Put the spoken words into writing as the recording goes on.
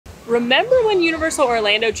Remember when Universal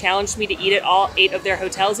Orlando challenged me to eat at all 8 of their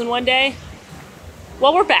hotels in one day?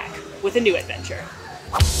 Well, we're back with a new adventure.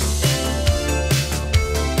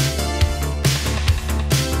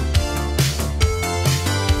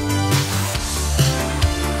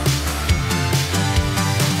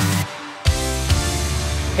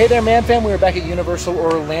 Hey there, Man Fam. We are back at Universal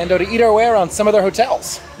Orlando to eat our way around some of their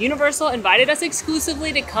hotels. Universal invited us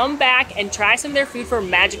exclusively to come back and try some of their food for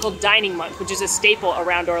Magical Dining Month, which is a staple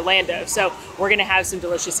around Orlando. So we're gonna have some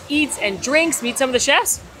delicious eats and drinks, meet some of the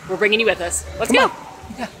chefs. We're bringing you with us. Let's go.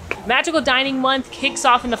 Yeah. Magical Dining Month kicks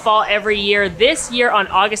off in the fall every year, this year on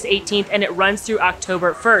August 18th, and it runs through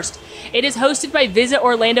October 1st. It is hosted by Visit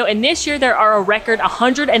Orlando, and this year there are a record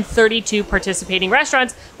 132 participating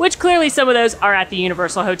restaurants, which clearly some of those are at the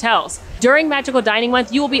Universal hotels. During Magical Dining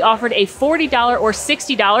Month, you will be offered a $40 or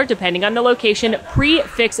 $60, depending on the location,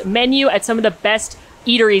 prix-fixe menu at some of the best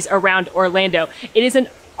eateries around Orlando. It is an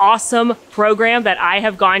awesome program that I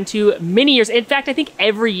have gone to many years. In fact, I think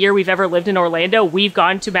every year we've ever lived in Orlando, we've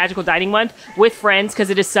gone to Magical Dining Month with friends because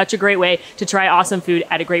it is such a great way to try awesome food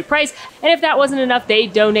at a great price. And if that wasn't enough, they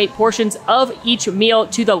donate portions of each meal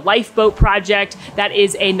to the Lifeboat Project. That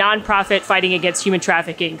is a nonprofit fighting against human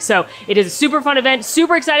trafficking. So it is a super fun event.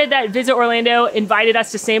 Super excited that Visit Orlando invited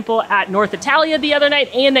us to sample at North Italia the other night,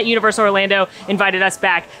 and that Universal Orlando invited us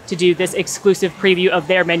back to do this exclusive preview of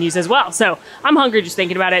their menus as well. So I'm hungry just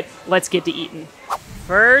thinking about it. Let's get to eating.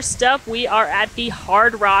 First up, we are at the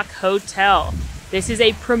Hard Rock Hotel. This is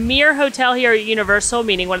a premier hotel here at Universal,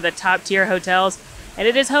 meaning one of the top tier hotels, and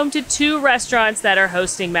it is home to 2 restaurants that are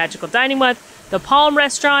hosting Magical Dining Month, the Palm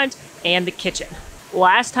Restaurant and the Kitchen.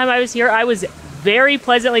 Last time I was here, I was very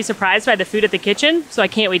pleasantly surprised by the food at the Kitchen, so I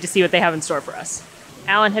can't wait to see what they have in store for us.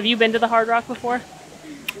 Alan, have you been to the Hard Rock before?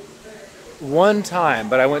 One time,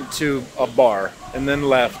 but I went to a bar and then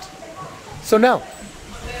left. So no.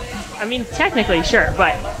 I mean, technically, sure,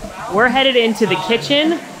 but we're headed into the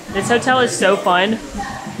Kitchen. This hotel is so fun.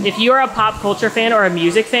 If you are a pop culture fan or a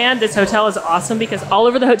music fan, this hotel is awesome because all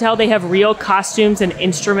over the hotel they have real costumes and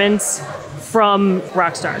instruments from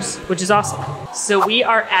rock stars, which is awesome. So we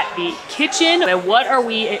are at the Kitchen, and what are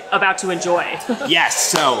we about to enjoy? Yes,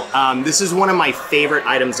 so this is one of my favorite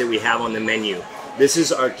items that we have on the menu. This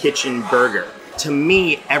is our Kitchen Burger. To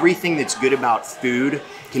me, everything that's good about food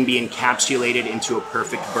can be encapsulated into a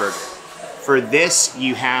perfect burger. For this,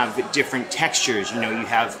 you have different textures. You know, you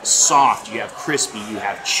have soft, you have crispy, you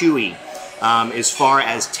have chewy. As far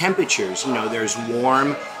as temperatures, you know, there's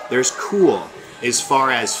warm, there's cool. As far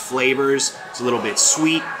as flavors, it's a little bit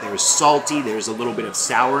sweet, there's salty, there's a little bit of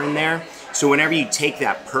sour in there. So whenever you take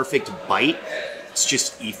that perfect bite, it's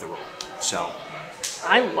just ethereal. So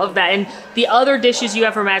I love that. And the other dishes you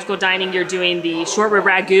have for Magical Dining, you're doing the short rib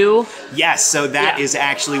ragu. Yes, so that is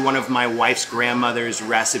actually one of my wife's grandmother's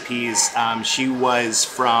recipes. She was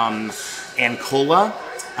from Ancola,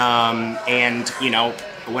 and you know,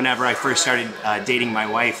 whenever I first started dating my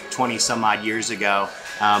wife 20 some odd years ago,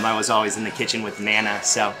 I was always in the kitchen with Nana,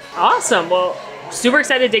 so. Awesome, well, super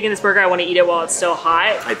excited to dig in this burger. I want to eat it while it's still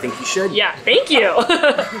hot. I think you should. Yeah, thank you.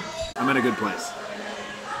 I'm in a good place.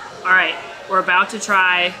 All right. We're about to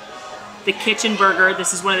try the Kitchen Burger.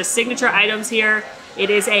 This is one of the signature items here. It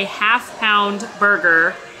is a half-pound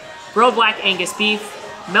burger, grilled black Angus beef,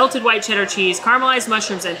 melted white cheddar cheese, caramelized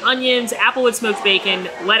mushrooms and onions, applewood smoked bacon,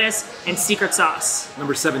 lettuce, and secret sauce.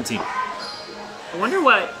 Number 17. I wonder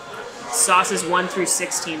what sauces 1 through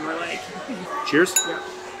 16 were like. Cheers. Yeah.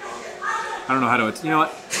 I don't know how to, you know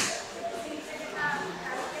what?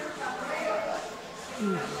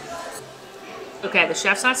 Okay, the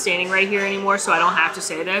chef's not standing right here anymore, so I don't have to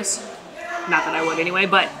say this. Not that I would anyway,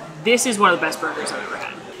 but this is one of the best burgers I've ever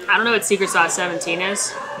had. I don't know what secret sauce 17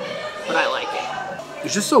 is, but I like it.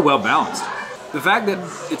 It's just so well balanced. The fact that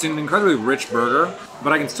it's an incredibly rich burger,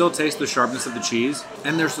 but I can still taste the sharpness of the cheese,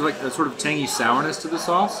 and there's like a sort of tangy sourness to the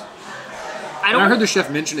sauce. I heard the chef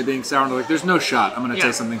mention it being sour, and they're like, there's no shot I'm gonna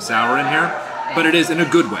taste something sour in here, but it is in a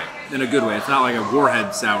good way. In a good way. It's not like a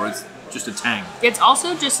warhead sour, it's just a tang. It's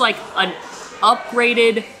also just like an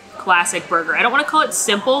upgraded classic burger. I don't want to call it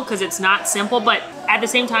simple because it's not simple, but at the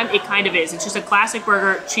same time, it kind of is. It's just a classic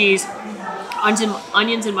burger, cheese,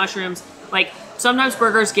 onions and mushrooms. Like, sometimes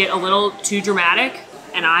burgers get a little too dramatic,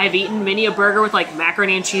 and I have eaten many a burger with like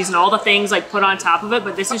macaroni and cheese and all the things like put on top of it,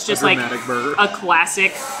 but this is just like a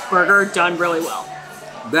classic burger done really well.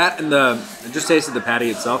 That and I just tasted the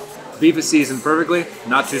patty itself. Beef is seasoned perfectly,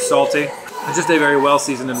 not too salty. It's just a very well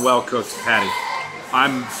seasoned and well cooked patty.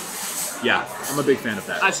 I'm a big fan of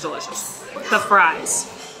that. That's delicious. The fries,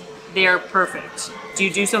 they're perfect. Do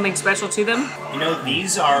you do something special to them? You know,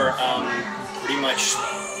 these are pretty much,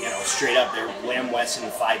 you know, straight up, they're Lamb Weston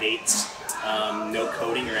 5/8, no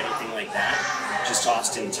coating or anything like that, just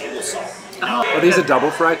tossed in table salt. Are these a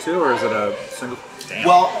double fry too, or is it a single? Damn.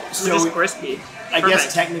 Well, So just crispy. I Perfect.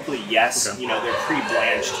 guess technically yes. Okay. You know, they're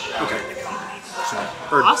pre-blanched at the company. So.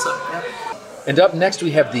 Awesome. And up next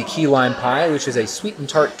we have the key lime pie, which is a sweet and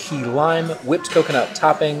tart key lime, whipped coconut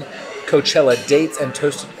topping, Coachella dates,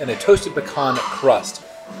 and a toasted pecan crust.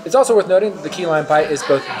 It's also worth noting that the key lime pie is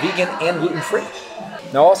both vegan and gluten-free.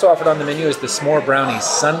 Now also offered on the menu is the s'more brownie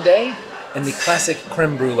sundae and the classic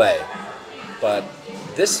creme brulee. But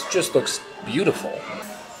this just looks beautiful.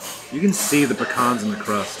 You can see the pecans in the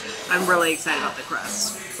crust. I'm really excited about the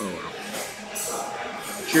crust. Oh wow.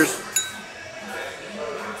 Cheers.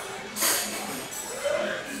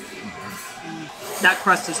 That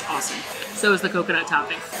crust is awesome. So is the coconut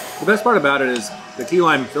topping. The best part about it is the key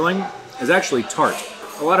lime filling is actually tart.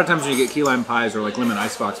 A lot of times when you get key lime pies or like lemon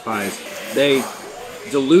icebox pies, they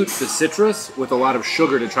dilute the citrus with a lot of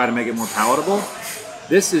sugar to try to make it more palatable.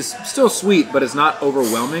 This is still sweet, but it's not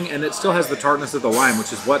overwhelming, and it still has the tartness of the lime,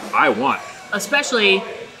 which is what I want. Especially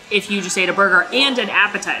if you just ate a burger and an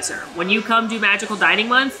appetizer. When you come to Magical Dining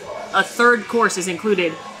Month, a third course is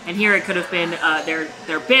included, and here it could have been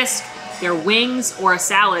their bisque, their wings, or a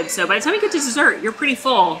salad. So by the time you get to dessert, you're pretty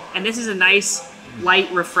full, and this is a nice,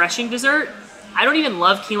 light, refreshing dessert. I don't even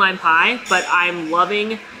love key lime pie, but I'm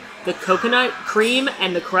loving the coconut cream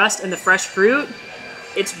and the crust and the fresh fruit.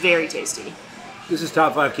 It's very tasty. This is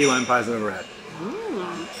top 5 key lime pies I've ever had.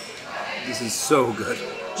 This is so good.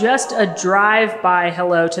 Just a drive-by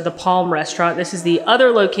hello to the Palm Restaurant. This is the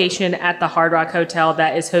other location at the Hard Rock Hotel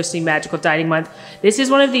that is hosting Magical Dining Month. This is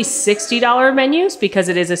one of these $60 menus because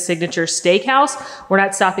it is a signature steakhouse. We're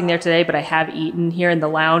not stopping there today, but I have eaten here in the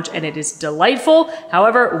lounge and it is delightful.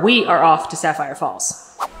 However, we are off to Sapphire Falls.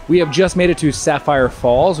 We have just made it to Sapphire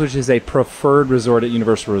Falls, which is a preferred resort at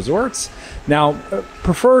Universal Resorts. Now,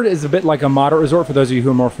 preferred is a bit like a moderate resort for those of you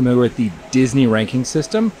who are more familiar with the Disney ranking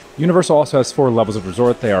system. Universal also has 4 levels of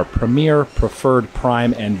resort. They are Premier, Preferred,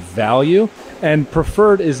 Prime, and Value. And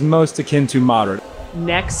preferred is most akin to moderate.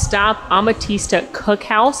 Next stop, Amatista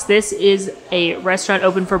Cookhouse. This is a restaurant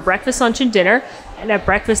open for breakfast, lunch, and dinner. And at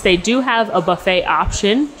breakfast, they do have a buffet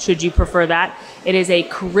option, should you prefer that. It is a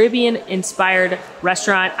Caribbean-inspired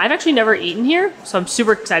restaurant. I've actually never eaten here, so I'm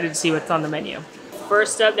super excited to see what's on the menu.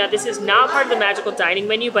 First up, now this is not part of the Magical Dining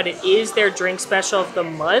menu, but it is their drink special of the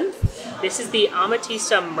month. This is the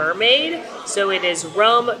Amatista Mermaid. So it is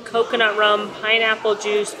rum, coconut rum, pineapple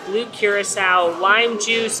juice, blue curacao, lime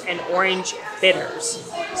juice, and orange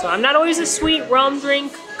bitters. So I'm not always a sweet rum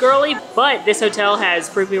drink girly, but this hotel has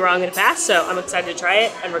proved me wrong in the past, so I'm excited to try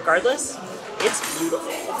it. And regardless, it's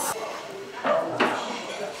beautiful.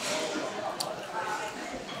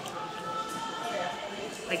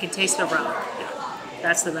 I can taste the rum.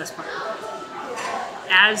 That's the best part.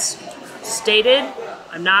 As stated,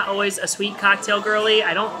 I'm not always a sweet cocktail girly.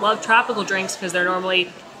 I don't love tropical drinks because they're normally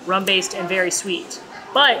rum-based and very sweet.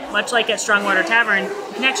 But much like at Strongwater Tavern,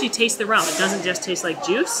 you can actually taste the rum. It doesn't just taste like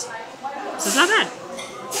juice, so it's not bad.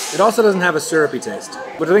 It also doesn't have a syrupy taste,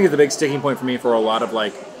 which I think is the big sticking point for me for a lot of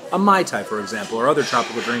like a Mai Tai, for example, or other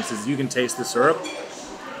tropical drinks is you can taste the syrup.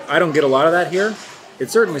 I don't get a lot of that here.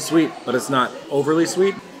 It's certainly sweet, but it's not overly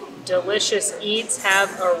sweet. Delicious eats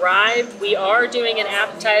have arrived. We are doing an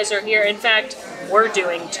appetizer here. In fact, we're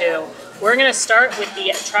doing 2. We're gonna start with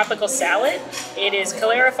the tropical salad. It is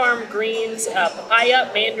Calera Farm greens,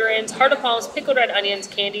 papaya, mandarins, heart of palms, pickled red onions,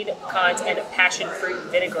 candied pecans, and passion fruit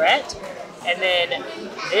vinaigrette. And then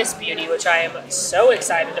this beauty, which I am so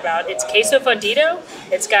excited about, it's queso fundido.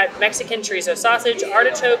 It's got Mexican chorizo sausage,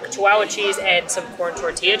 artichoke, chihuahua cheese, and some corn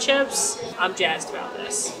tortilla chips. I'm jazzed about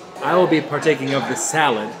this. I will be partaking of the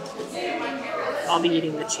salad. I'll be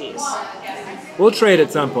eating the cheese. We'll trade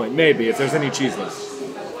at some point, maybe, if there's any cheese left.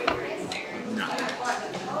 No.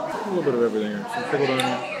 A little bit of everything here. Some pickled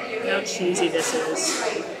onion. Look how cheesy this is.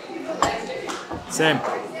 Same.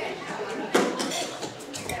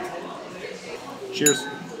 Cheers.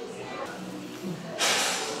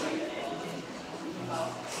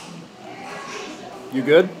 You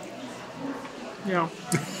good? Yeah.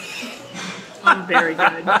 I'm very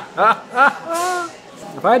good.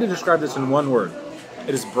 If I had to describe this in one word,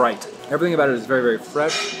 it is bright. Everything about it is very, very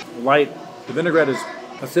fresh, light. The vinaigrette is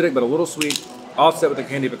acidic but a little sweet, offset with the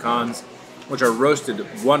candied pecans, which are roasted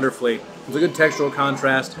wonderfully. There's a good textural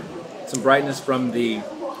contrast, some brightness from the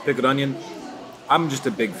pickled onion. I'm just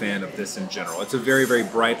a big fan of this in general. It's a very, very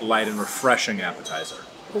bright, light, and refreshing appetizer.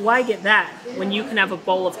 But why get that when you can have a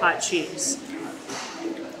bowl of hot cheese?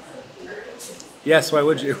 Yes, why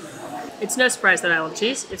would you? It's no surprise that I love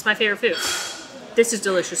cheese. It's my favorite food. This is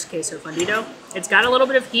delicious queso fundido. It's got a little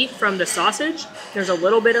bit of heat from the sausage. There's a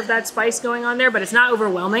little bit of that spice going on there, but it's not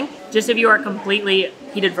overwhelming. Just if you are completely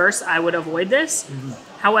heat adverse, I would avoid this.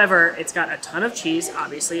 However, it's got a ton of cheese,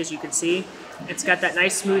 obviously, as you can see. It's got that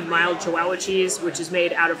nice, smooth, mild Chihuahua cheese, which is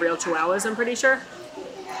made out of real Chihuahuas, I'm pretty sure.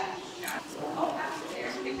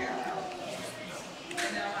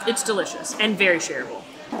 It's delicious and very shareable.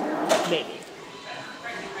 Maybe.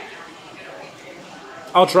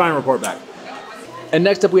 I'll try and report back. And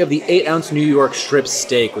next up we have the 8-ounce New York strip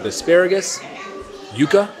steak with asparagus,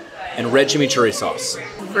 yuca, and red chimichurri sauce.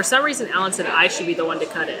 For some reason, Alan said I should be the one to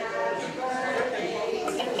cut it.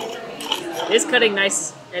 It's cutting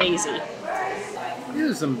nice and easy.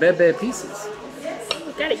 These are some bebe pieces.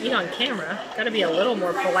 You gotta eat on camera. Gotta be a little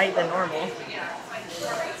more polite than normal.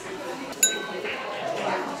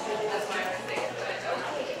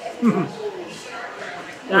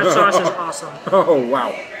 That sauce is awesome. Oh,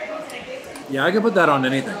 wow. Yeah, I could put that on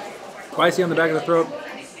anything. Spicy on the back of the throat,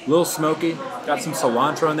 a little smoky, got some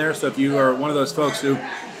cilantro in there, so if you are one of those folks who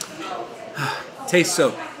taste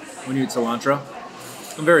soap when you eat cilantro,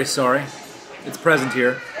 I'm very sorry. It's present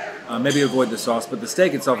here. Maybe avoid the sauce, but the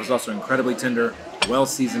steak itself is also incredibly tender,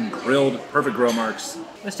 well-seasoned, grilled, perfect grill marks.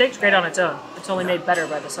 The steak's great on its own. It's only made better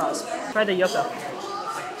by the sauce. Try the yucca.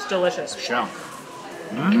 It's delicious. Shall.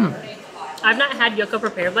 I've not had yucca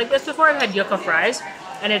prepared like this before. I've had yucca fries,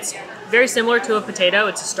 and it's very similar to a potato.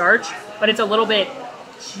 It's a starch, but it's a little bit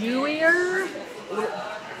chewier, a little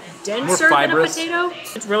denser than a potato.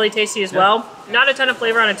 It's really tasty as well. Not a ton of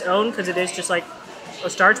flavor on its own because it is just like a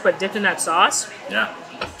starch, but dipped in that sauce. Yeah.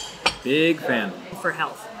 Big fan. For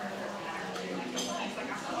health.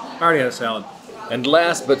 I already had a salad. And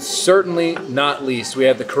last but certainly not least, we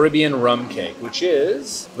have the Caribbean rum cake, which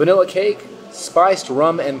is vanilla cake, spiced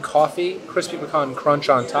rum and coffee, crispy pecan crunch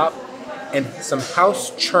on top, and some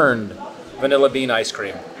house churned vanilla bean ice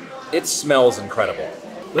cream. It smells incredible.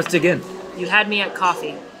 Let's dig in. You had me at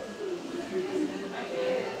coffee.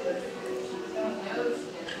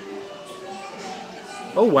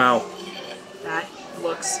 Oh, wow. That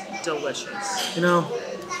looks delicious. You know,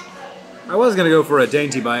 I was going to go for a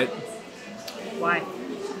dainty bite. Why?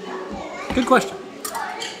 Good question.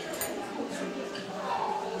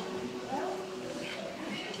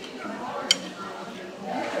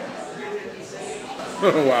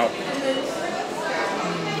 Oh, wow.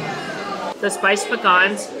 The spiced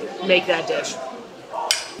pecans make that dish.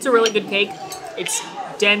 It's a really good cake. It's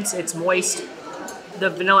dense, it's moist. The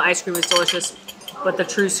vanilla ice cream is delicious, but the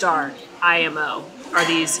true star, IMO, are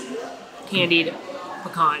these candied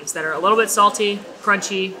pecans that are a little bit salty,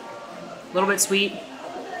 crunchy, a little bit sweet,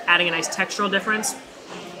 adding a nice textural difference.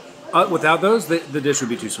 Without those, the dish would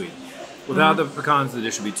be too sweet. Without the pecans, the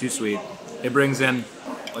dish would be too sweet. It brings in,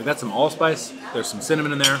 like, that's some allspice. There's some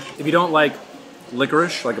cinnamon in there. If you don't like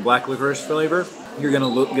licorice, like a black licorice flavor, you're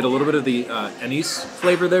gonna get a little bit of the anise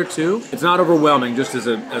flavor there too. It's not overwhelming, just as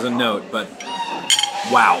a note, but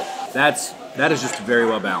wow, that is just very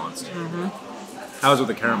well balanced. How's it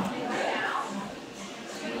with the caramel?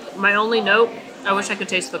 My only note, I wish I could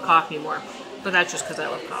taste the coffee more, but that's just because I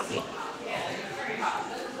love coffee.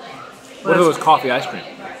 What if it was coffee ice cream?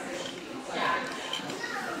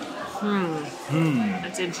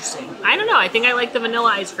 That's interesting. I don't know. I think I like the vanilla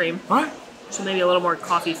ice cream. All right. So maybe a little more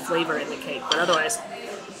coffee flavor in the cake, but otherwise,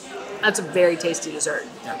 that's a very tasty dessert.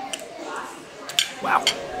 Yeah. Wow.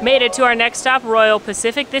 Made it to our next stop, Royal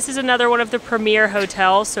Pacific. This is another one of the premier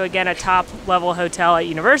hotels. So again, a top level hotel at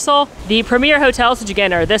Universal. The premier hotels, which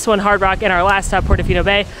again are this one, Hard Rock, and our last stop, Portofino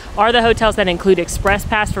Bay, are the hotels that include Express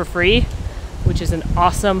Pass for free, which is an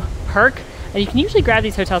awesome perk. And you can usually grab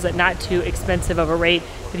these hotels at not too expensive of a rate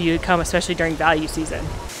if you come, especially during value season.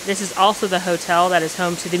 This is also the hotel that is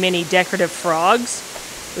home to the many decorative frogs,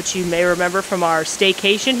 which you may remember from our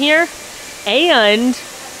staycation here. And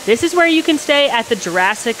this is where you can stay at the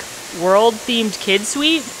Jurassic World themed kids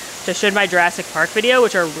suite, which I showed my Jurassic Park video,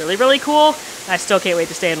 which are really, really cool. I still can't wait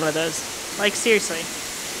to stay in one of those. Like, seriously,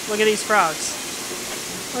 look at these frogs.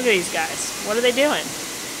 Look at these guys. What are they doing?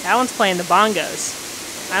 That one's playing the bongos.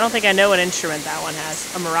 I don't think I know what instrument that one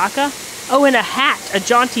has. A maraca? Oh, and a hat, a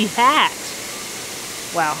jaunty hat.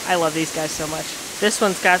 Wow, I love these guys so much. This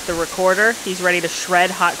one's got the recorder. He's ready to shred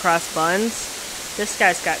hot cross buns. This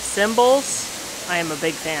guy's got cymbals. I am a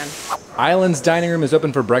big fan. Island's Dining Room is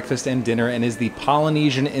open for breakfast and dinner and is the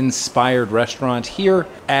Polynesian-inspired restaurant here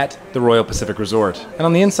at the Royal Pacific Resort. And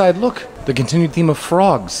on the inside, look, the continued theme of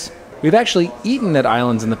frogs. We've actually eaten at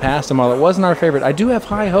Islands in the past, and while it wasn't our favorite, I do have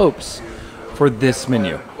high hopes for this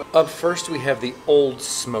menu. Up first, we have the Old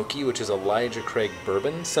Smoky, which is Elijah Craig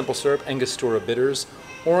bourbon, simple syrup, Angostura bitters,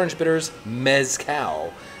 orange bitters,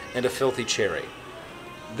 mezcal, and a filthy cherry.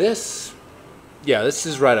 This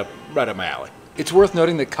is right up my alley. It's worth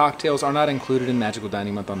noting that cocktails are not included in Magical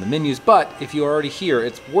Dining Month on the menus, but if you're already here,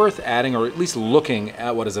 it's worth adding or at least looking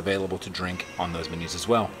at what is available to drink on those menus as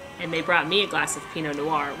well. And they brought me a glass of Pinot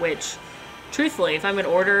Noir, which, truthfully, if I'm going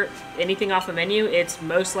to order anything off a menu, it's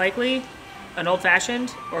most likely an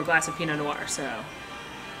old-fashioned or a glass of Pinot Noir, so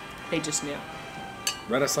they just knew.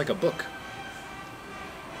 Read us like a book.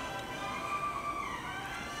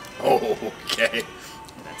 Oh, okay.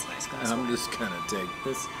 That's a nice glass. I'm just gonna take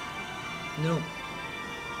this. No.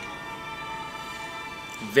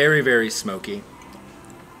 Very, very smoky.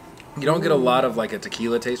 You don't get a lot of like a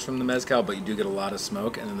tequila taste from the mezcal, but you do get a lot of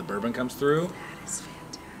smoke, and then the bourbon comes through. That is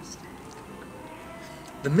fantastic.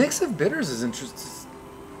 The mix of bitters is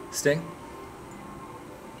interesting.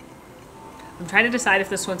 I'm trying to decide if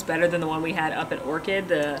this one's better than the one we had up at Orchid,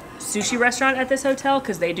 the sushi restaurant at this hotel,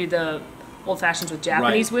 because they do the old fashions with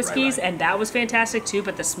Japanese whiskeys, and that was fantastic too.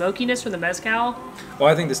 But the smokiness from the mezcal. Well,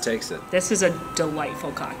 I think this takes it. This is a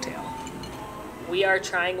delightful cocktail. We are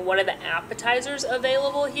trying one of the appetizers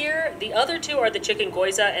available here. The other two are the chicken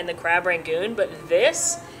goiza and the crab rangoon, but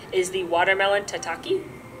this is the watermelon tataki.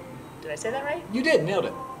 Did I say that right? You did, nailed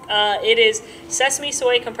it. It is sesame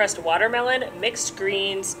soy compressed watermelon, mixed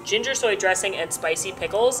greens, ginger soy dressing, and spicy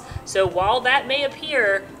pickles. So while that may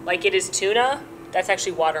appear like it is tuna, that's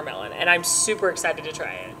actually watermelon, and I'm super excited to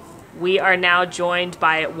try it. We are now joined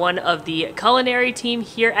by one of the culinary team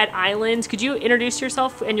here at Islands. Could you introduce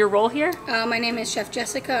yourself and your role here? My name is Chef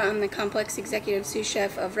Jessica. I'm the Complex Executive Sous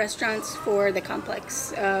Chef of restaurants for the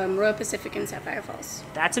Complex, Royal Pacific and Sapphire Falls.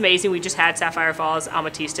 That's amazing. We just had Sapphire Falls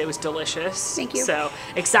Amatista. It was delicious. Thank you. So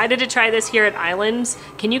excited to try this here at Islands.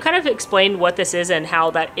 Can you kind of explain what this is and how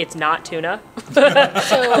that it's not tuna?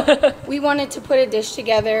 So we wanted to put a dish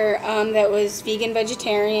together that was vegan,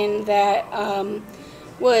 vegetarian, that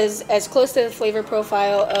was as close to the flavor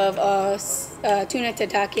profile of tuna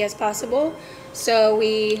tataki as possible. So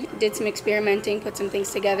we did some experimenting, put some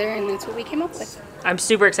things together, and that's what we came up with. I'm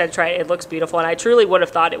super excited to try it. It looks beautiful, and I truly would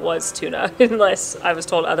have thought it was tuna unless I was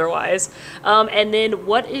told otherwise. And then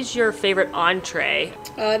what is your favorite entree?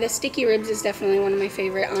 The sticky ribs is definitely one of my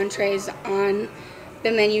favorite entrees on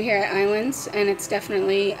the menu here at Islands, and it's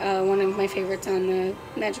definitely one of my favorites on the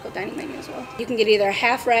Magical Dining menu as well. You can get either a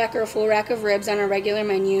half rack or a full rack of ribs on our regular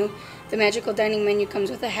menu. The Magical Dining menu comes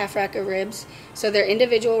with a half rack of ribs. So they're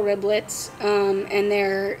individual riblets, and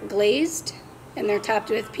they're glazed, and they're topped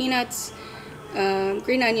with peanuts,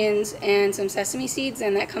 green onions, and some sesame seeds,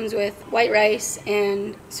 and that comes with white rice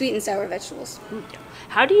and sweet and sour vegetables.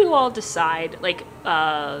 How do you all decide, like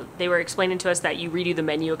they were explaining to us that you redo the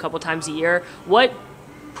menu a couple times a year. What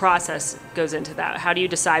process goes into that? How do you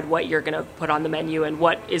decide what you're going to put on the menu and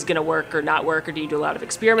what is going to work or not work, or do you do a lot of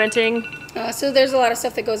experimenting? So there's a lot of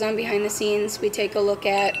stuff that goes on behind the scenes. We take a look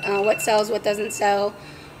at what sells, what doesn't sell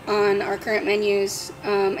on our current menus,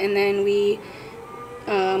 and then we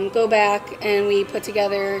go back and we put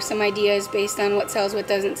together some ideas based on what sells, what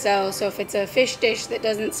doesn't sell. So if it's a fish dish that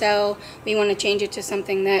doesn't sell, we want to change it to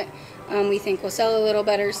something that we think will sell a little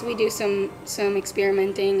better. So we do some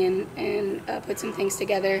experimenting and put some things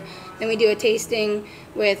together. Then we do a tasting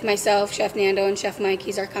with myself, Chef Nando, and Chef Mike.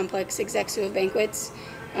 He's our complex exec sous of banquets.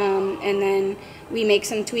 And then we make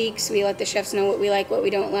some tweaks. We let the chefs know what we like, what we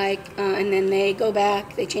don't like, and then they go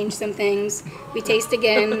back, they change some things. We taste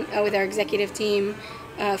again with our executive team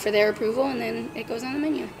for their approval, and then it goes on the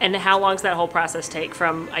menu. And how long does that whole process take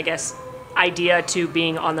from, I guess, idea to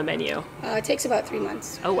being on the menu? It takes about 3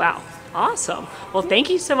 months. Oh, wow. Awesome. Well, thank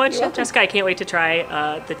you so much, Chef Jessica. I can't wait to try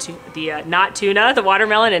the not tuna, the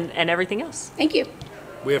watermelon, and everything else. Thank you.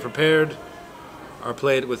 We have prepared our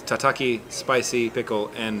plate with tataki, spicy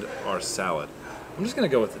pickle, and our salad. I'm just going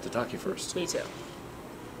to go with the tataki first. Me too.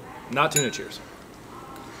 Not tuna, cheers.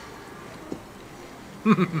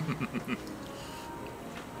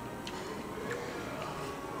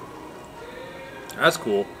 That's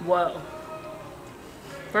cool. Whoa.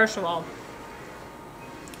 First of all,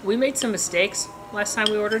 we made some mistakes last time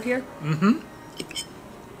we ordered here. Mm-hmm.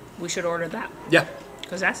 We should order that. Yeah.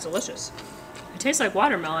 Because that's delicious. It tastes like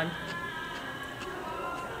watermelon,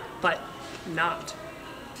 but not.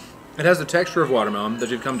 It has the texture of watermelon that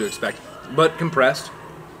you've come to expect, but compressed,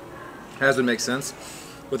 as would make sense,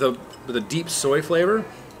 with a deep soy flavor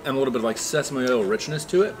and a little bit of like sesame oil richness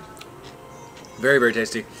to it. Very, very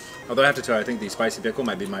tasty. Although I have to tell you, I think the spicy pickle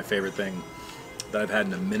might be my favorite thing that I've had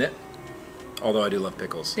in a minute. Although I do love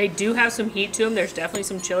pickles. They do have some heat to them. There's definitely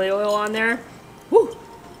some chili oil on there. Woo!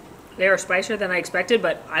 They are spicier than I expected,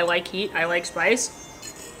 but I like heat. I like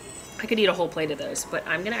spice. I could eat a whole plate of those, but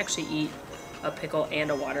I'm going to actually eat a pickle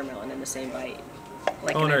and a watermelon in the same bite.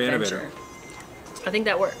 Like an adventure. Innovator. I think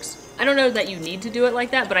that works. I don't know that you need to do it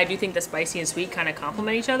like that, but I do think the spicy and sweet kind of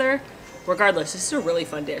complement each other. Regardless, this is a really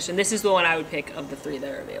fun dish, and this is the one I would pick of the 3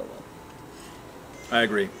 that are available. I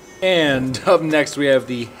agree. And up next we have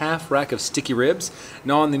the half rack of sticky ribs.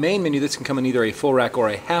 Now on the main menu this can come in either a full rack or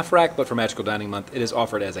a half rack, but for Magical Dining Month it is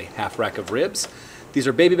offered as a half rack of ribs. These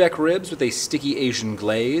are baby back ribs with a sticky Asian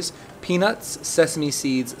glaze, peanuts, sesame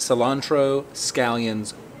seeds, cilantro,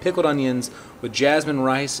 scallions, pickled onions with jasmine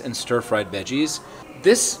rice and stir-fried veggies.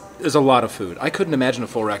 This is a lot of food. I couldn't imagine a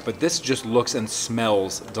full rack, but this just looks and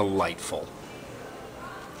smells delightful.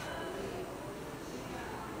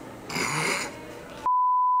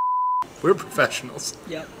 We're professionals.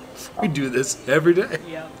 Yep. We do this every day.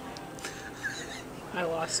 Yep. I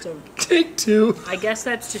lost him. Take 2. I guess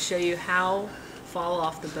that's to show you how fall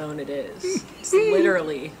off the bone it is. It's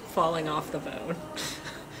literally falling off the bone.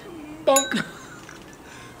 Bonk.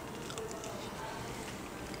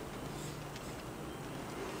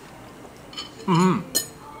 How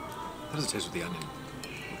does it taste with the onion?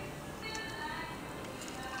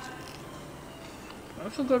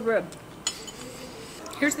 That's a good rib.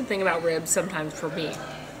 Here's the thing about ribs sometimes for me.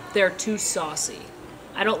 They're too saucy.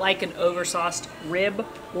 I don't like an oversauced rib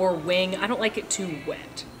or wing. I don't like it too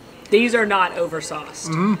wet. These are not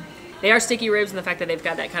oversauced. They are sticky ribs in the fact that they've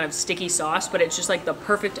got that kind of sticky sauce, but it's just like the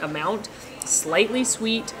perfect amount. Slightly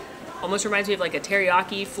sweet. Almost reminds me of like a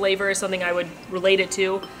teriyaki flavor is something I would relate it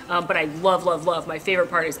to. But I love, love, love. My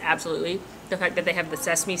favorite part is absolutely the fact that they have the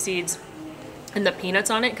sesame seeds and the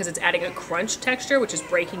peanuts on it because it's adding a crunch texture, which is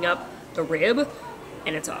breaking up the rib,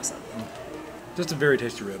 and it's awesome. Just a very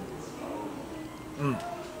tasty rib.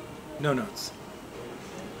 No notes.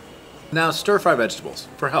 Now stir-fry vegetables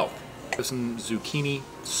for health. There's some zucchini,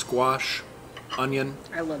 squash, onion.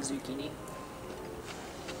 I love zucchini.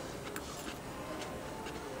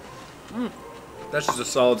 That's just a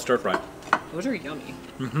solid stir-fry. Those are yummy.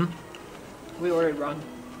 We ordered wrong.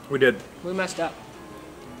 We did. We messed up.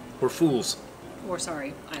 We're fools. We're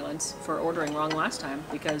sorry, Islands, for ordering wrong last time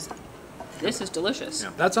because this is delicious.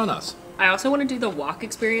 Yeah, that's on us. I also want to do the wok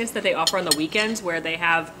experience that they offer on the weekends where they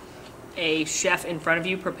have a chef in front of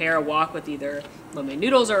you prepare a wok with either lo mein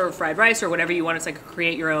noodles or fried rice or whatever you want. It's like a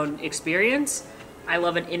create your own experience. I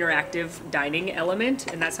love an interactive dining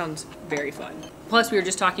element, and that sounds very fun. Plus, we were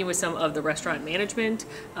just talking with some of the restaurant management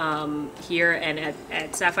here and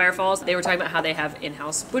at Sapphire Falls. They were talking about how they have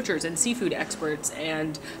in-house butchers and seafood experts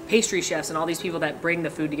and pastry chefs and all these people that bring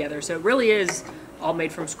the food together. So it really is all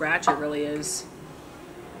made from scratch. It really is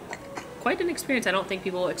quite an experience I don't think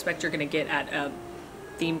people expect you're going to get at a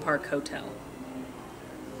theme park hotel.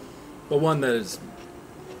 But one that is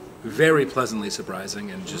very pleasantly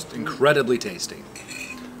surprising and just incredibly tasty.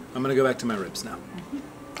 I'm gonna go back to my ribs now.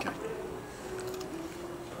 Okay.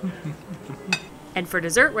 And for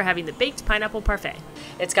dessert, we're having the baked pineapple parfait.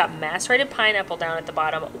 It's got macerated pineapple down at the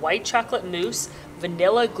bottom, white chocolate mousse,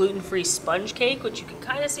 vanilla gluten-free sponge cake, which you can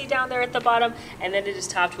kind of see down there at the bottom, and then it is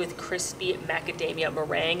topped with crispy macadamia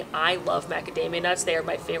meringue. I love macadamia nuts. They are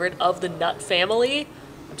my favorite of the nut family.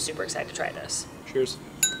 I'm super excited to try this. Cheers.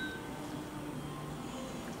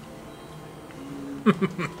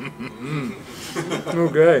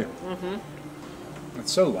 Okay.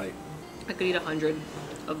 That's so light. I could eat 100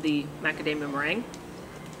 of the macadamia meringue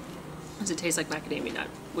because it tastes like macadamia nut,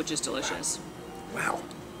 which is delicious. Wow.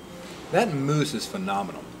 That mousse is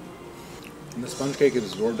phenomenal. And the sponge cake has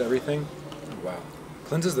absorbed everything. Oh, wow.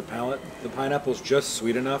 Cleanses the palate. The pineapple's just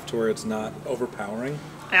sweet enough to where it's not overpowering.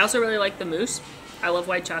 I also really like the mousse. I love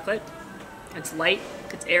white chocolate. It's light,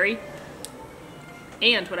 it's airy.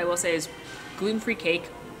 And what I will say is gluten-free cake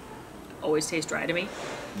always tastes dry to me.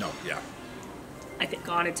 No, yeah. I think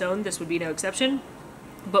on its own, this would be no exception.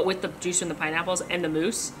 But with the juice from the pineapples and the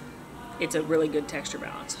mousse, it's a really good texture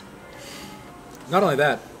balance. Not only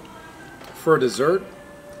that, for a dessert,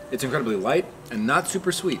 it's incredibly light and not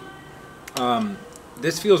super sweet.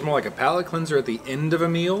 This feels more like a palate cleanser at the end of a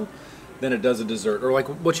meal than it does a dessert, or like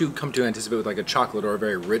what you come to anticipate with like a chocolate or a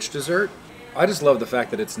very rich dessert. I just love the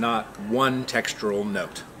fact that it's not one textural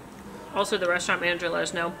note. Also, the restaurant manager let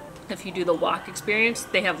us know if you do the wok experience,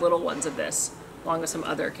 they have little ones of this, along with some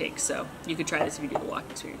other cakes. So you could try this if you do the wok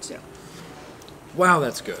experience too. Wow,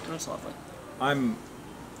 that's good. That's lovely. I'm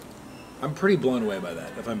pretty blown away by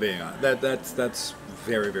that, if I'm being honest. That's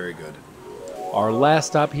very, very good. Our last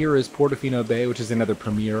stop here is Portofino Bay, which is another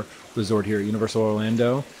premier resort here at Universal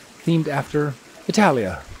Orlando, themed after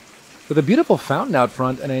Italia, with a beautiful fountain out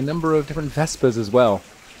front and a number of different Vespas as well,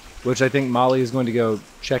 which I think Molly is going to go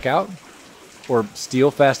check out, or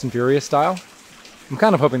steal Fast and Furious style. I'm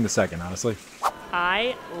kind of hoping the second, honestly.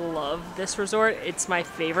 I love this resort. It's my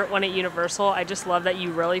favorite one at Universal. I just love that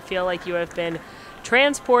you really feel like you have been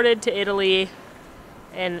transported to Italy,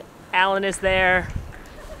 and Alan is there.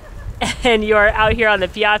 And you're out here on the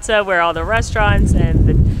piazza where all the restaurants and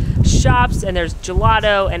the shops, and there's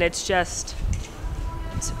gelato, and it's just,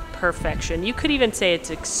 it's perfection. You could even say it's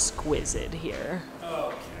exquisite here.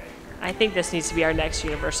 Okay. I think this needs to be our next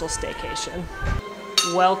Universal staycation.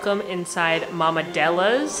 Welcome inside Mama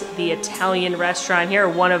Della's, the Italian restaurant here,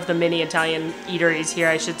 one of the many Italian eateries here,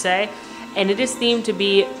 I should say. And it is themed to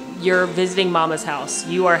be you're visiting Mama's house.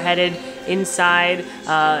 You are headed inside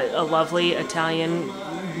a lovely Italian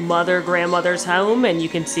grandmother's home, and you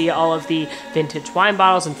can see all of the vintage wine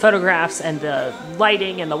bottles and photographs and the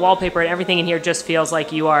lighting and the wallpaper, and everything in here just feels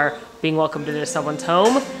like you are being welcomed into someone's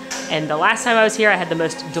home. And the last time I was here, I had the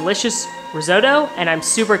most delicious risotto, and I'm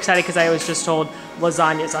super excited because I was just told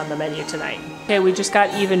lasagna's on the menu tonight. Okay, we just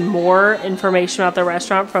got even more information about the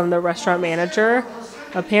restaurant from the restaurant manager.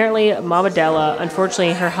 Apparently, Mama Della,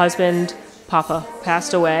 unfortunately, her husband, Papa,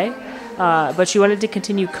 passed away. But she wanted to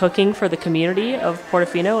continue cooking for the community of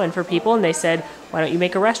Portofino and for people, and they said, why don't you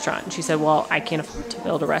make a restaurant? And she said, well, I can't afford to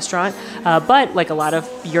build a restaurant. But like a lot of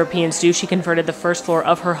Europeans do, she converted the first floor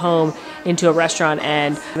of her home into a restaurant,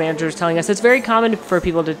 and the manager was telling us it's very common for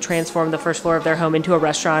people to transform the first floor of their home into a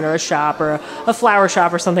restaurant or a shop or a flower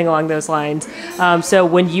shop or something along those lines. So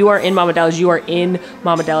when you are in Mama Della's, you are in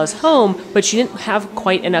Mama Della's home, but she didn't have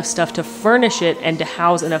quite enough stuff to furnish it and to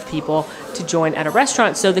house enough people to join at a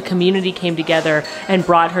restaurant. So the community came together and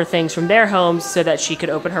brought her things from their homes so that she could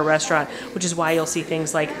open her restaurant, which is why you'll see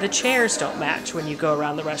things like the chairs don't match when you go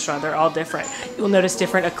around the restaurant. They're all different. You'll notice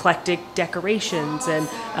different eclectic decorations and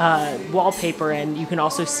wallpaper, and you can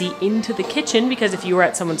also see into the kitchen, because if you were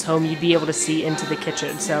at someone's home, you'd be able to see into the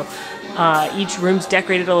kitchen. So each room's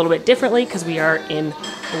decorated a little bit differently because we are in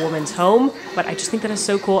a woman's home, but I just think that is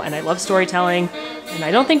so cool, and I love storytelling, and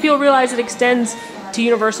I don't think people realize it extends to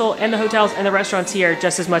Universal and the hotels and the restaurants here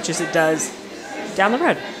just as much as it does down the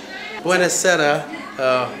road. Buonasera.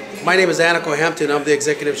 My name is Aniko Hampton. I'm the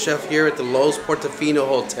executive chef here at the Loew's Portofino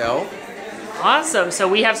Hotel. Awesome. So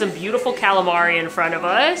we have some beautiful calamari in front of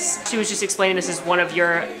us. She was just explaining this is one of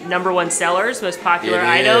your #1 sellers, most popular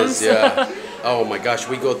items. Yeah. Oh my gosh,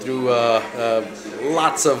 we go through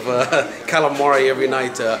lots of calamari every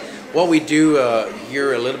night. What we do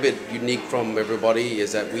here, a little bit unique from everybody,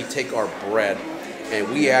 is that we take our bread and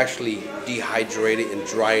we actually dehydrate it and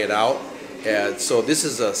dry it out. So this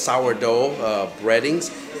is a sourdough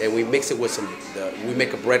breadings, and we mix it with some, we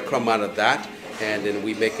make a breadcrumb out of that, and then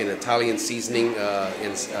we make an Italian seasoning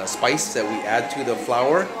and spice that we add to the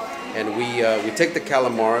flour, and we take the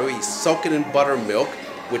calamari, we soak it in buttermilk,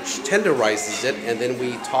 which tenderizes it, and then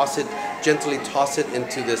we gently toss it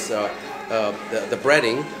into this the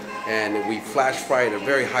breading, and we flash fry at a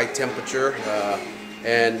very high temperature,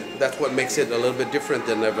 and that's what makes it a little bit different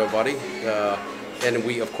than everybody. And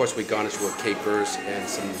we, of course, we garnish with capers and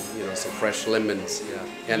some fresh lemons,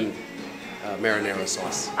 and marinara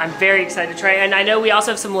sauce. I'm very excited to try it, and I know we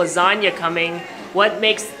also have some lasagna coming. What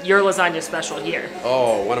makes your lasagna special here?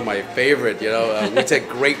 Oh, one of my favorite. We take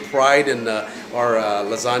great pride in our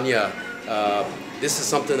lasagna. This is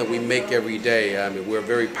something that we make every day. I mean, we're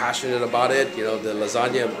very passionate about it. The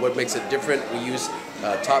lasagna, what makes it different? We use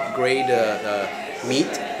top grade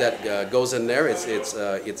meat that goes in there. It's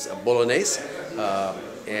a bolognese,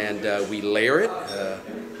 and we layer it,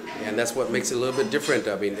 and that's what makes it a little bit different.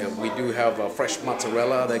 I mean, we do have fresh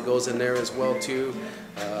mozzarella that goes in there as well too.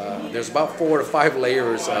 There's about 4 to 5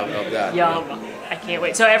 layers of that. Yum! I can't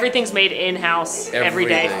wait. So everything's made in-house every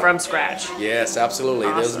day from scratch? Yes, absolutely.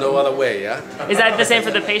 Awesome. There's no other way, yeah? Is that the same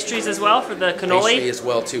for the pastries as well, for the cannoli? Pastry as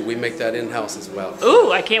well too. We make that in-house as well.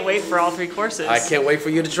 Ooh, I can't wait for all 3 courses. I can't wait for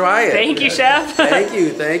you to try it. Thank you, Chef.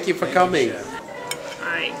 Thank you for coming.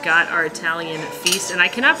 I got our Italian feast, and I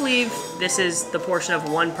cannot believe this is the portion of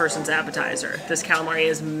one person's appetizer. This calamari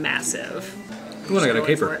is massive. Ooh, and I got a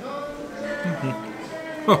caper.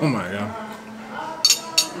 Oh my god.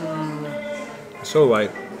 So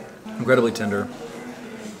light, incredibly tender.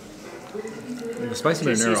 The spicy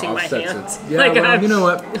marinara offsets it. Yeah, well, you know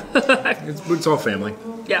what? It's all family.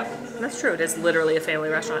 Yeah, that's true. It is literally a family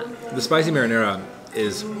restaurant. The spicy marinara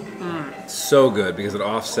is so good because it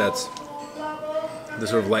offsets the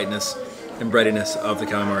sort of lightness and breadiness of the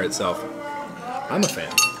calamari itself. I'm a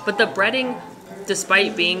fan. But the breading,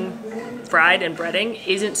 despite being fried and breading,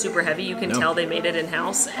 isn't super heavy. You can tell they made it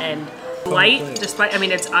in-house, and light, despite, I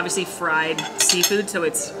mean, it's obviously fried seafood, so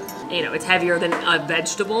it's, it's heavier than a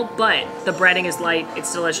vegetable, but the breading is light,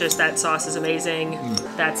 it's delicious, that sauce is amazing.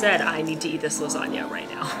 That said, I need to eat this lasagna right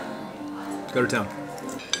now. Go to town.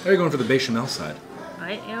 How are you going for the bechamel side?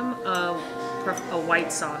 I am a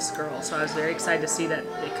white sauce girl, so I was very excited to see that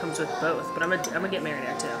it comes with both. But I'm gonna get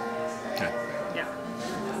marinara too. Okay. Yeah.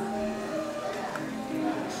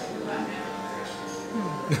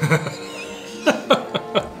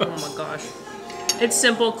 Oh my gosh. It's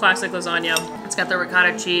simple, classic lasagna. It's got the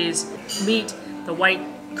ricotta cheese, meat, the white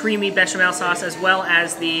creamy bechamel sauce, as well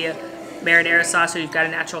as the marinara sauce, so you've got a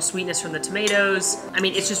natural sweetness from the tomatoes. I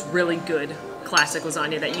mean, it's just really good classic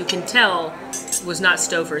lasagna that you can tell was not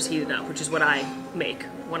Stouffer's heated up, which is what I make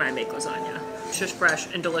when I make lasagna. It's just fresh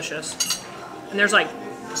and delicious. And there's like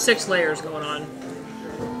 6 layers going on.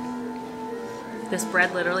 This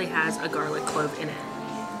bread literally has a garlic clove in it.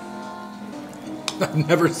 I've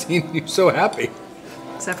never seen you so happy.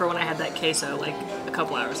 Except for when I had that queso like a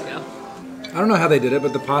couple hours ago. I don't know how they did it,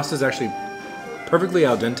 but the pasta's actually perfectly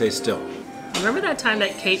al dente still. Remember that time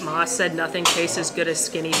that Kate Moss said nothing tastes as good as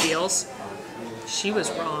skinny feels? She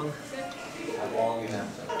was wrong.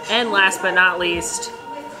 And last but not least,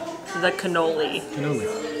 the cannoli.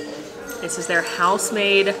 This is their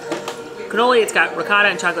house-made cannoli. It's got ricotta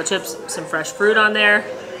and chocolate chips, some fresh fruit on there.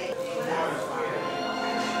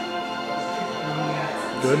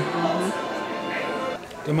 Good?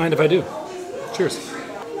 Don't mind if I do. Cheers.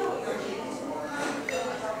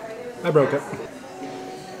 I broke it.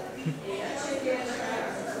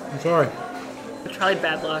 I'm sorry. It's probably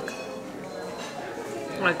bad luck.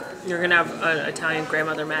 Like, you're gonna have an Italian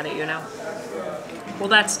grandmother mad at you now. Well,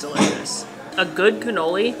 that's delicious. A good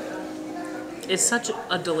cannoli is such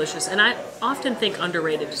a delicious, and I often think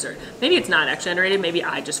underrated dessert. Maybe it's not actually underrated, maybe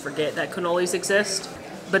I just forget that cannolis exist.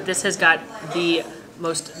 But this has got the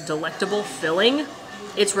most delectable filling.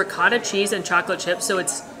 It's ricotta cheese and chocolate chips, so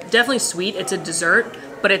it's definitely sweet. It's a dessert,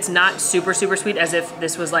 but it's not super, super sweet as if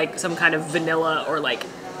this was like some kind of vanilla or like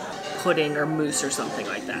pudding or mousse or something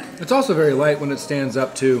like that. It's also very light when it stands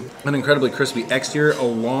up to an incredibly crispy exterior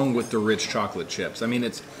along with the rich chocolate chips. I mean,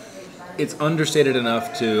 it's understated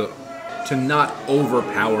enough to not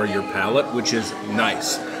overpower your palate, which is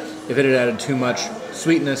nice. If it had added too much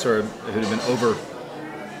sweetness or if it had been over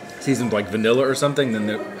seasoned like vanilla or something, then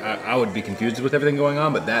I would be confused with everything going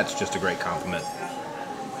on, but that's just a great compliment.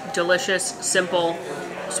 Delicious, simple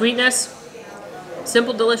sweetness,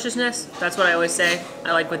 simple deliciousness. That's what I always say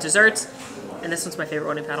I like with desserts, and this one's my favorite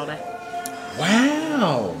one we've had all day.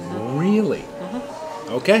 Wow, really?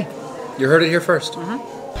 Okay, you heard it here first.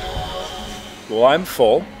 Well, I'm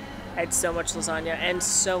full. I had so much lasagna and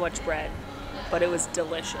so much bread, but it was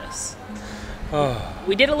delicious.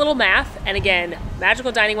 We did a little math, and again,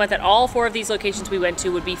 Magical Dining Month at all 4 of these locations we went to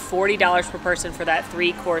would be $40 per person for that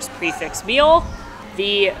 3-course prefix meal.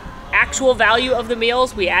 The actual value of the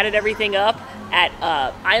meals, we added everything up. At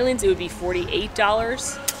Islands, it would be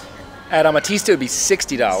 $48. At Amatista, it would be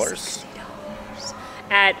 $60.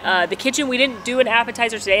 At the kitchen, we didn't do an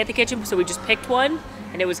appetizer today at the kitchen, so we just picked one,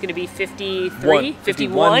 and it was going to be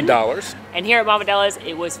 $51. And here at Mama Della's,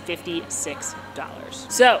 it was $56.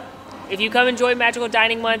 So, if you come enjoy Magical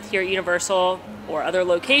Dining Month here at Universal or other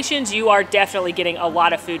locations, you are definitely getting a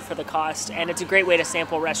lot of food for the cost, and it's a great way to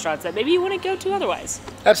sample restaurants that maybe you want to go to otherwise.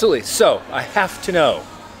 Absolutely. So, I have to know.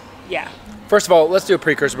 Yeah. First of all, let's do a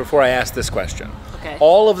precursor before I ask this question. Okay.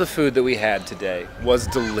 All of the food that we had today was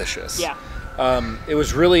delicious. Yeah. It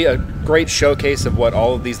was really a great showcase of what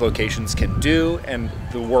all of these locations can do and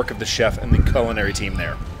the work of the chef and the culinary team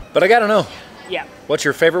there. But I gotta know. Yeah. What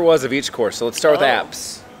your favorite was of each course. So let's start with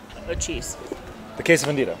apps. Cheese. The queso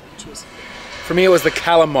fundido. Cheese. For me, it was the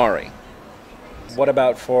calamari. What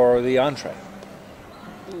about for the entree?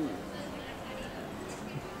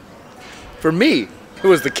 For me, it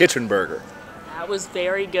was the kitchen burger. That was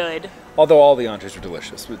very good. Although all the entrees were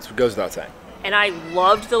delicious, it goes without saying. And I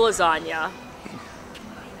loved the lasagna,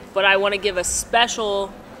 but I want to give a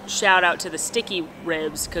special shout out to the sticky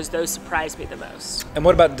ribs because those surprised me the most. And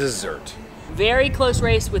what about dessert? Very close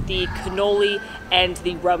race with the cannoli and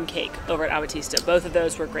the rum cake over at Amatista. Both of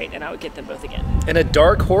those were great, and I would get them both again. And a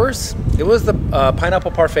dark horse, it was the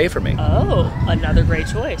pineapple parfait for me. Oh, another great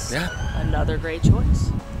choice. Yeah. Another great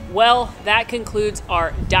choice. Well, that concludes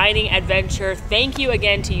our dining adventure. Thank you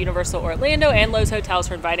again to Universal Orlando and Loews Hotels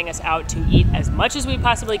for inviting us out to eat as much as we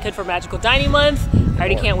possibly could for Magical Dining Month. I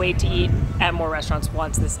already can't wait to eat at more restaurants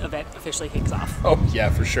once this event officially kicks off. Oh, yeah,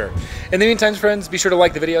 for sure. In the meantime, friends, be sure to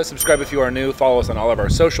like the video, subscribe if you are new, follow us on all of our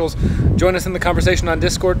socials, join us in the conversation on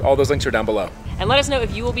Discord. All those links are down below. And let us know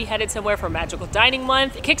if you will be headed somewhere for Magical Dining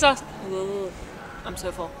Month. It kicks off... I'm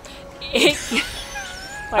so full.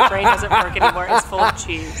 My brain doesn't work anymore. It's full of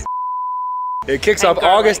cheese. It kicks off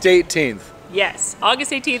August 18th. Yes,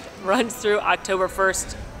 August 18th runs through October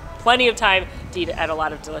 1st. Plenty of time to eat at a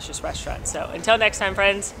lot of delicious restaurants. So until next time,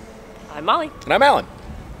 friends, I'm Molly. And I'm Alan.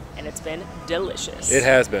 and it's been delicious. It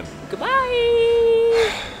has been. Goodbye.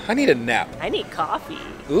 I need a nap. I need coffee.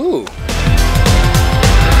 Ooh.